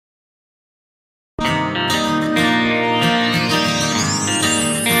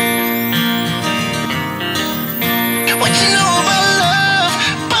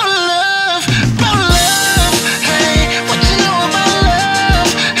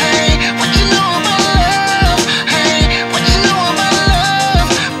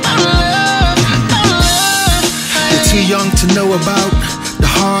know about the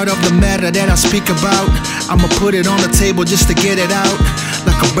heart of the matter that I speak about? I'ma put it on the table just to get it out.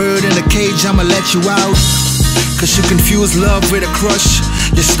 Like a bird in a cage, I'ma let you out. Cause you confuse love with a crush.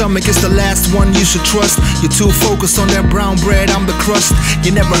 Your stomach is the last one you should trust. You're too focused on that brown bread, I'm the crust.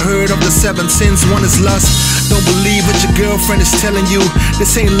 You never heard of the 7 sins, one is lust. Don't believe what your girlfriend is telling you.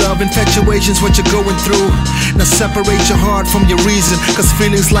 This ain't love, infatuation's what you're going through. Now separate your heart from your reason, cause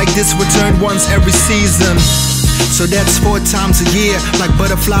feelings like this return once every season. So that's 4 times a year. Like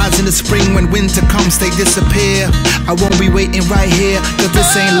butterflies in the spring, when winter comes they disappear. I won't be waiting right here, cause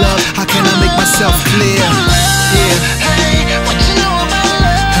this ain't love. How can I make myself clear? Yeah. Hey, what you know about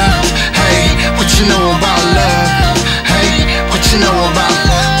love? Hey, what you know about love? Hey, what you know about?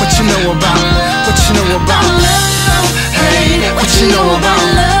 What you know about? What you know about love? Hey, what you know about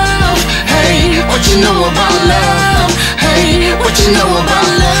love? Hey, what you know about love? Hey, what you know about?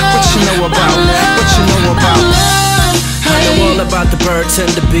 What you know about? What you know about love? I know all about the birds and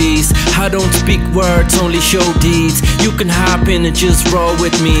the bees. I don't speak words, only show deeds. You can hop in and just roll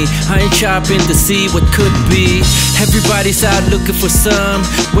with me. I ain't shopping to see what could be. Everybody's out looking for some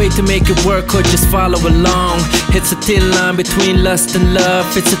way to make it work or just follow along. It's a thin line between lust and love.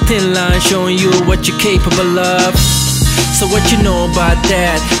 It's a thin line showing you what you're capable of. So what you know about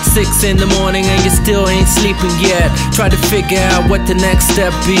that? 6 in the morning and you still ain't sleeping yet. Try to figure out what the next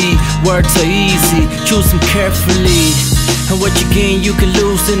step be. Words are easy, choose them carefully. And what you gain you can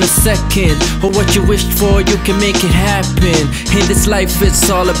lose in a second. Or what you wished for you can make it happen. In this life it's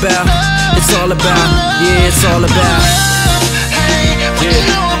all about, it's all about, yeah, it's all about. Hey, what you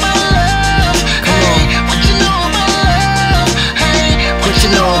know about love? Come on. What you know about love? Hey, What you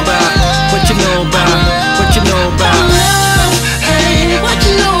know about, what you know about, what you know about. Hey, what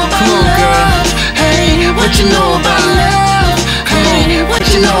you know about Come on, girl. Hey, What you know about love? Come on, what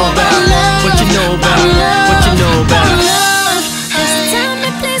you know about, what you know about, what you know about. There's a time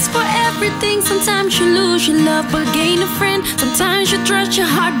and place for everything. Sometimes you lose your love but gain a friend. Sometimes you trust your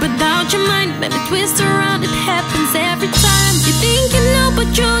heart but doubt your mind. Maybe twist around, it happens every time. You think you know but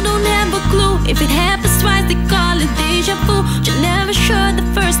you don't have a clue. If it happens twice they call it deja vu. You're never sure the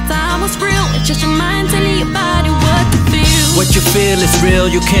first time was real. It's just your mind telling your body what to feel. What you feel is real,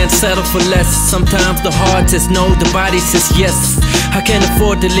 you can't settle for less. Sometimes the heart says no, the body says yes. I can't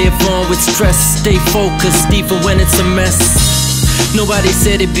afford to live on with stress. Stay focused even when it's a mess. Nobody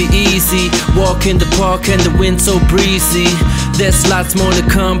said it'd be easy. Walk in the park and the wind so breezy. There's lots more to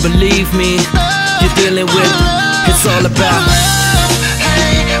come, believe me. You're dealing with, it's all about.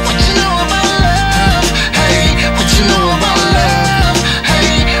 Hey, what you know about love? Hey, what you know